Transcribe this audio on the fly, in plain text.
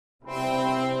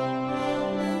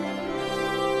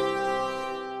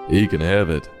He can have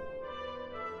it.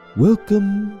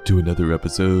 Welcome to another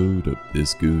episode of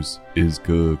This Goose is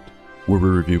Cooked, where we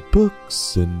review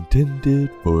books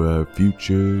intended for our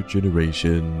future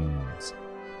generations.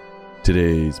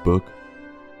 Today's book,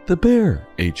 The Bear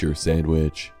Ate Your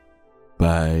Sandwich,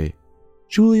 by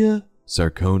Julia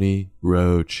Sarconi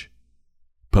Roach,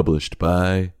 published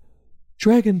by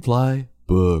Dragonfly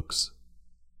Books.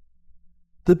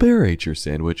 The Bear Ate Your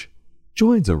Sandwich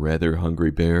joins a rather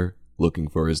hungry bear looking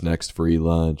for his next free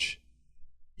lunch.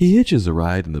 He hitches a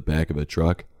ride in the back of a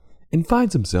truck and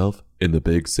finds himself in the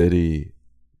big city.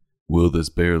 Will this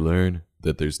bear learn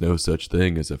that there's no such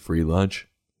thing as a free lunch?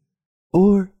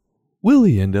 Or will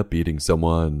he end up eating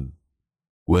someone?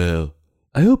 Well,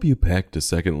 I hope you packed a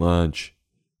second lunch.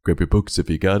 Grab your books if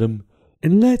you got 'em,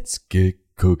 and let's get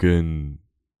cooking.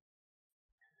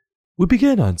 We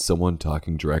begin on someone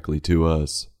talking directly to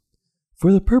us.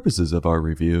 For the purposes of our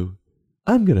review,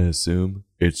 I'm going to assume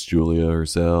it's Julia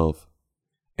herself.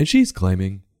 And she's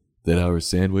claiming that our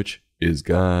sandwich is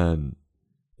gone,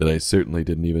 that I certainly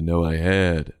didn't even know I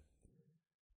had.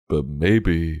 But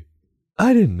maybe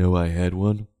I didn't know I had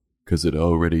one because it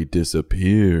already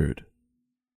disappeared.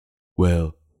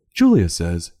 Well, Julia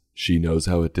says she knows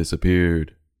how it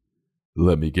disappeared.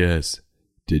 Let me guess,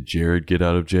 did Jared get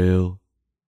out of jail?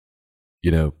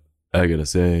 You know, I gotta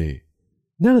say,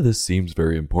 none of this seems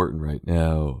very important right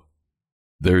now.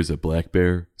 There's a black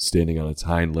bear standing on its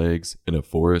hind legs in a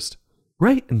forest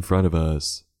right in front of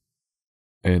us.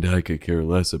 And I could care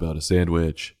less about a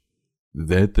sandwich.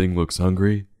 That thing looks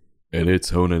hungry, and it's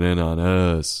honing in on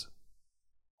us.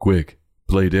 Quick,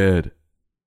 play dead.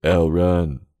 I'll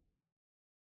run.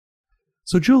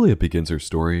 So Julia begins her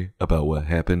story about what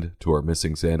happened to our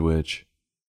missing sandwich.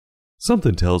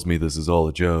 Something tells me this is all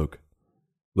a joke.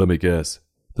 Let me guess.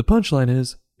 The punchline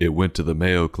is, it went to the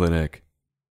Mayo Clinic.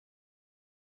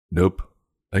 Nope.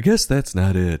 I guess that's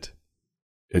not it.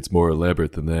 It's more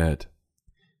elaborate than that.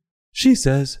 She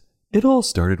says it all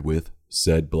started with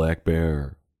said black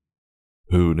bear.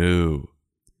 Who knew?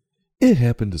 It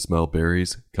happened to smell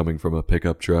berries coming from a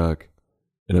pickup truck.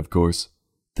 And of course,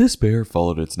 this bear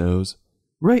followed its nose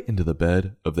right into the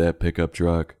bed of that pickup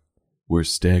truck, where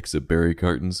stacks of berry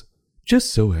cartons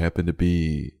just so happened to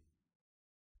be.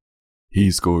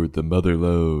 He scored the mother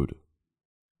load.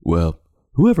 Well,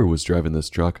 whoever was driving this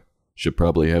truck should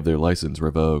probably have their license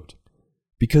revoked,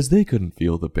 because they couldn't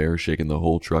feel the bear shaking the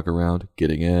whole truck around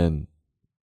getting in.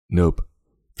 Nope,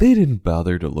 they didn't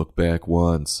bother to look back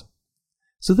once.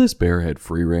 So this bear had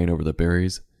free reign over the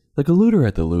berries like a looter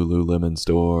at the Lululemon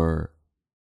store.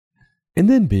 And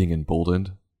then being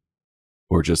emboldened,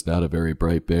 or just not a very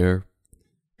bright bear,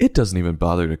 it doesn't even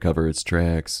bother to cover its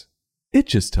tracks. It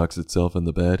just tucks itself in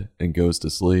the bed and goes to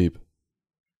sleep.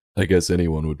 I guess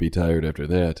anyone would be tired after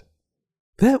that.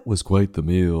 That was quite the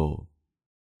meal.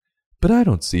 But I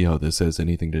don't see how this has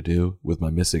anything to do with my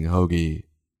missing hoagie.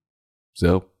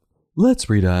 So, let's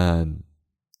read on.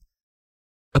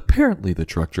 Apparently the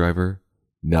truck driver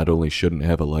not only shouldn't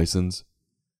have a license,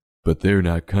 but they're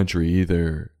not country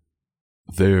either.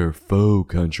 They're faux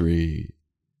country.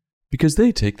 Because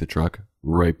they take the truck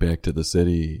right back to the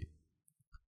city.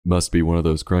 Must be one of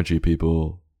those crunchy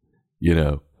people. You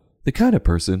know, the kind of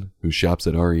person who shops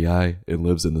at REI and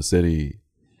lives in the city.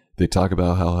 They talk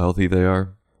about how healthy they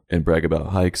are and brag about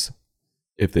hikes.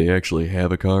 If they actually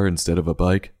have a car instead of a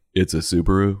bike, it's a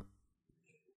Subaru.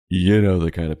 You know the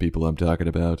kind of people I'm talking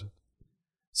about.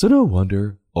 So no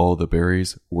wonder all the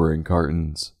berries were in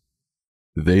cartons.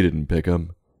 They didn't pick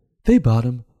them. They bought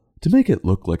them to make it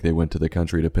look like they went to the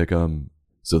country to pick them,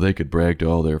 so they could brag to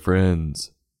all their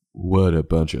friends. What a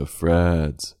bunch of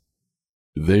frads.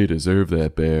 They deserve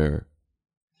that bear.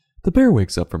 The bear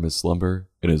wakes up from his slumber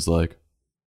and is like,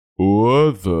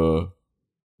 "What the?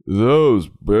 Those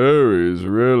berries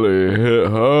really hit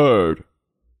hard.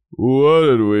 What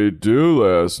did we do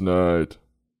last night?"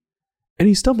 And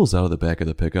he stumbles out of the back of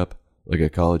the pickup like a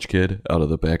college kid out of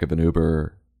the back of an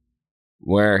Uber.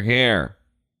 "We're here."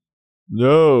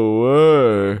 "No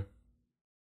way."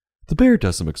 The bear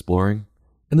does some exploring,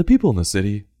 and the people in the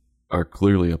city are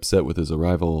clearly upset with his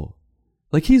arrival,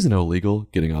 like he's an illegal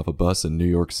getting off a bus in New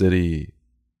York City.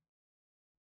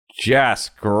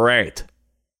 "Just great."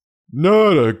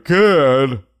 "Not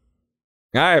again."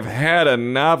 "I've had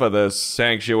enough of this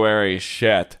sanctuary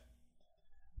shit."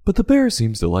 But the bear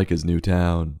seems to like his new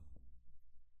town.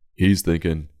 He's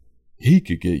thinking he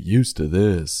could get used to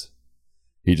this.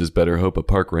 He just better hope a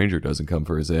park ranger doesn't come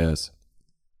for his ass.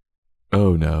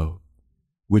 Oh no,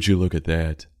 would you look at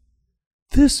that?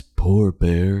 This poor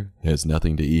bear has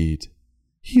nothing to eat.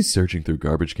 He's searching through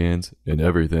garbage cans and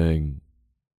everything.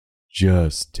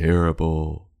 Just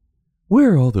terrible.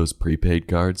 Where are all those prepaid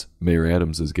cards Mayor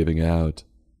Adams is giving out?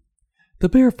 The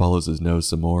bear follows his nose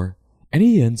some more, and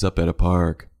he ends up at a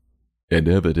park. And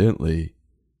evidently,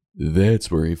 that's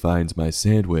where he finds my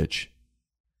sandwich.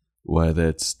 Why,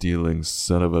 that stealing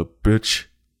son of a bitch.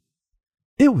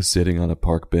 It was sitting on a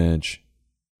park bench.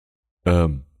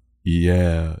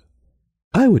 Yeah.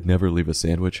 I would never leave a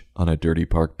sandwich on a dirty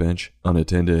park bench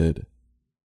unattended.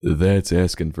 That's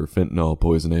asking for fentanyl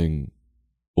poisoning.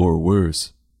 Or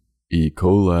worse, E.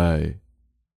 coli.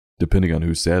 Depending on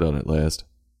who sat on it last.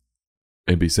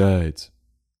 And besides,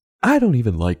 I don't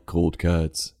even like cold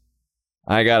cuts.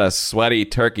 I got a sweaty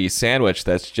turkey sandwich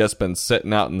that's just been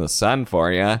sitting out in the sun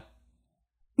for you.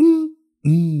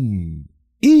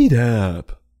 Eat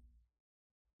up.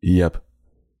 Yep,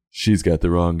 she's got the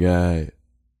wrong guy.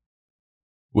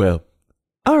 Well,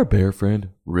 our bear friend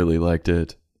really liked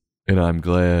it, and I'm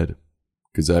glad,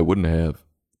 'cause I wouldn't have.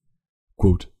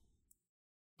 Quote,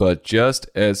 but just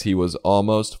as he was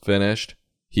almost finished,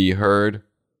 he heard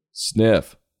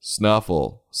sniff,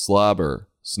 snuffle, slobber,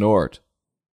 snort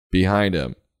behind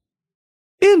him.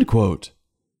 End quote.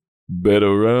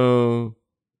 Better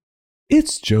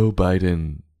It's Joe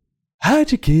Biden.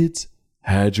 Hide your kids,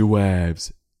 hide your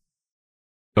wives.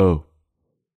 Oh,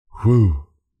 whew,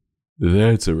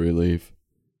 that's a relief.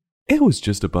 It was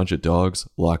just a bunch of dogs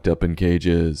locked up in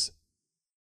cages.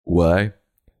 Why?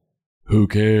 Who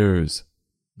cares?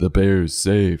 The bear's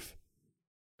safe.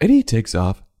 And he takes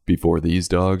off before these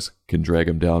dogs can drag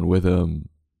him down with him.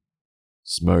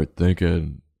 Smart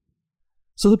thinking.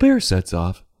 So the bear sets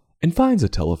off and finds a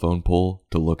telephone pole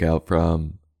to look out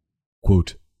from.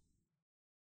 Quote,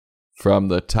 from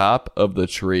the top of the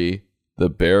tree, the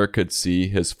bear could see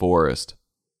his forest.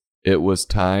 It was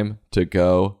time to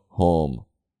go home.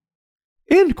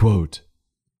 End quote.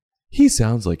 He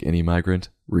sounds like any migrant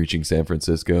reaching San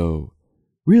Francisco,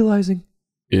 realizing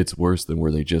it's worse than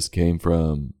where they just came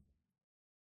from.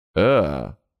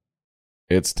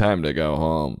 It's time to go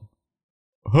home.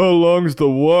 How long's the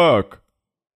walk?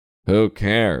 Who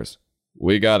cares?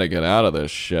 We gotta get out of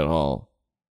this shithole.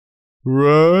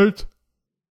 Right?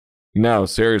 No,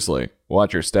 seriously,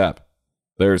 watch your step.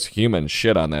 There's human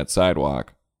shit on that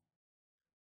sidewalk.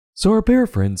 So our bear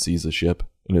friend sees a ship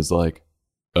and is like,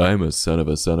 I'm a son of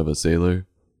a sailor.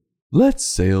 Let's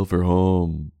sail for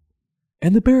home.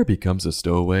 And the bear becomes a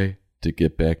stowaway to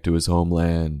get back to his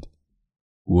homeland.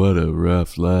 What a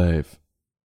rough life.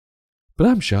 But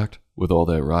I'm shocked, with all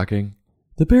that rocking,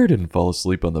 the bear didn't fall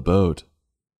asleep on the boat.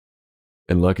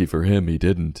 And lucky for him, he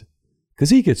didn't, 'cause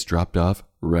he gets dropped off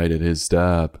right at his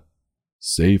stop.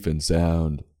 Safe and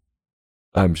sound.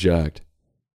 I'm shocked.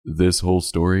 This whole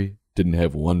story didn't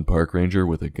have one park ranger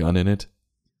with a gun in it.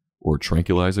 Or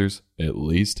tranquilizers, at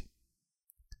least.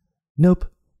 Nope,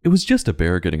 it was just a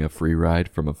bear getting a free ride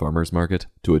from a farmer's market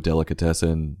to a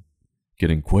delicatessen.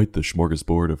 Getting quite the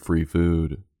smorgasbord of free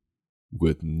food.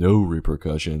 With no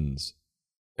repercussions.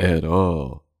 At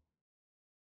all.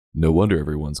 No wonder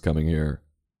everyone's coming here.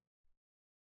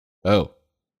 Oh.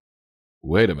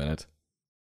 Wait a minute.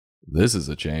 This is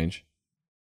a change.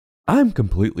 I'm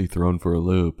completely thrown for a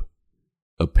loop.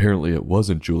 Apparently it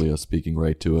wasn't Julia speaking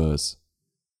right to us.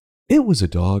 It was a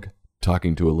dog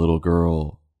talking to a little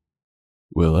girl.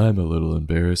 Well, I'm a little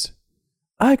embarrassed.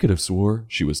 I could have swore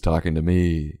she was talking to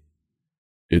me.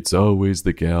 It's always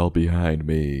the gal behind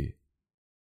me.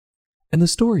 And the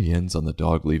story ends on the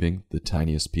dog leaving the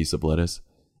tiniest piece of lettuce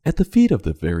at the feet of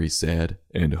the very sad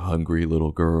and hungry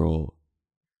little girl.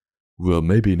 Well,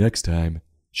 maybe next time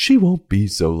she won't be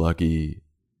so lucky.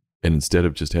 And instead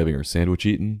of just having her sandwich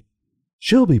eaten,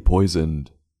 she'll be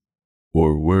poisoned.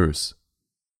 Or worse,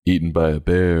 eaten by a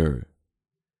bear.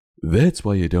 That's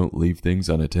why you don't leave things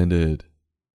unattended.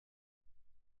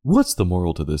 What's the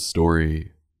moral to this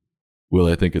story? Well,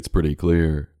 I think it's pretty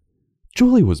clear.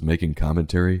 Julie was making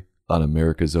commentary on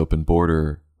America's open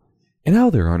border and how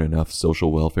there aren't enough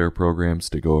social welfare programs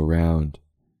to go around.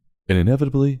 And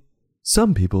inevitably,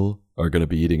 some people are going to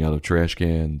be eating out of trash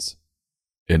cans.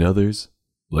 And others,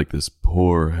 like this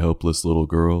poor, helpless little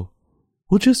girl,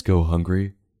 will just go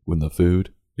hungry when the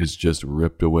food is just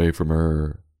ripped away from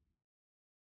her.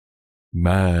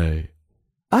 My,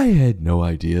 I had no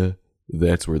idea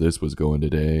that's where this was going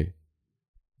today.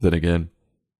 Then again,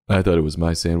 I thought it was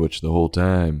my sandwich the whole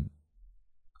time.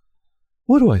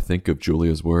 What do I think of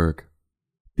Julia's work?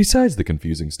 Besides the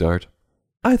confusing start,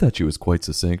 I thought she was quite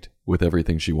succinct with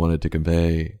everything she wanted to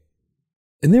convey.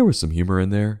 And there was some humor in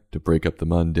there to break up the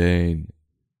mundane,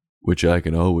 which I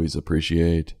can always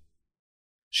appreciate.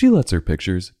 She lets her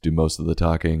pictures do most of the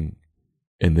talking,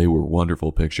 and they were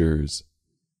wonderful pictures.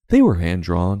 They were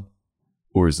hand-drawn,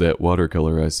 or is that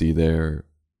watercolor I see there?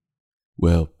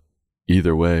 Well,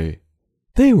 Either way,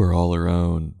 they were all her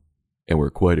own, and were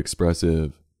quite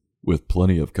expressive, with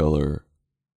plenty of color.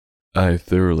 I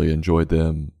thoroughly enjoyed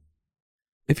them.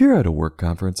 If you're at a work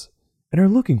conference and are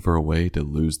looking for a way to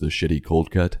lose the shitty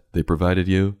cold cut they provided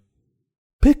you,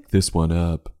 pick this one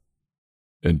up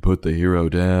and put the hero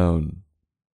down.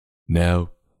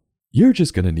 Now, you're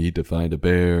just gonna need to find a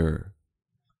bear.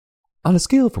 On a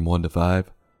scale from 1 to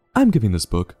 5, I'm giving this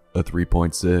book a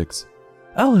 3.6.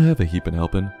 I'll have a heapin'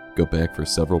 helpin', go back for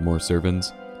several more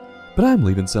servings, but I'm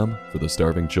leaving some for the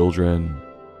starving children.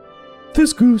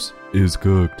 This goose is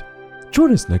cooked.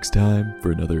 Join us next time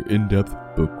for another in-depth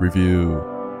book review.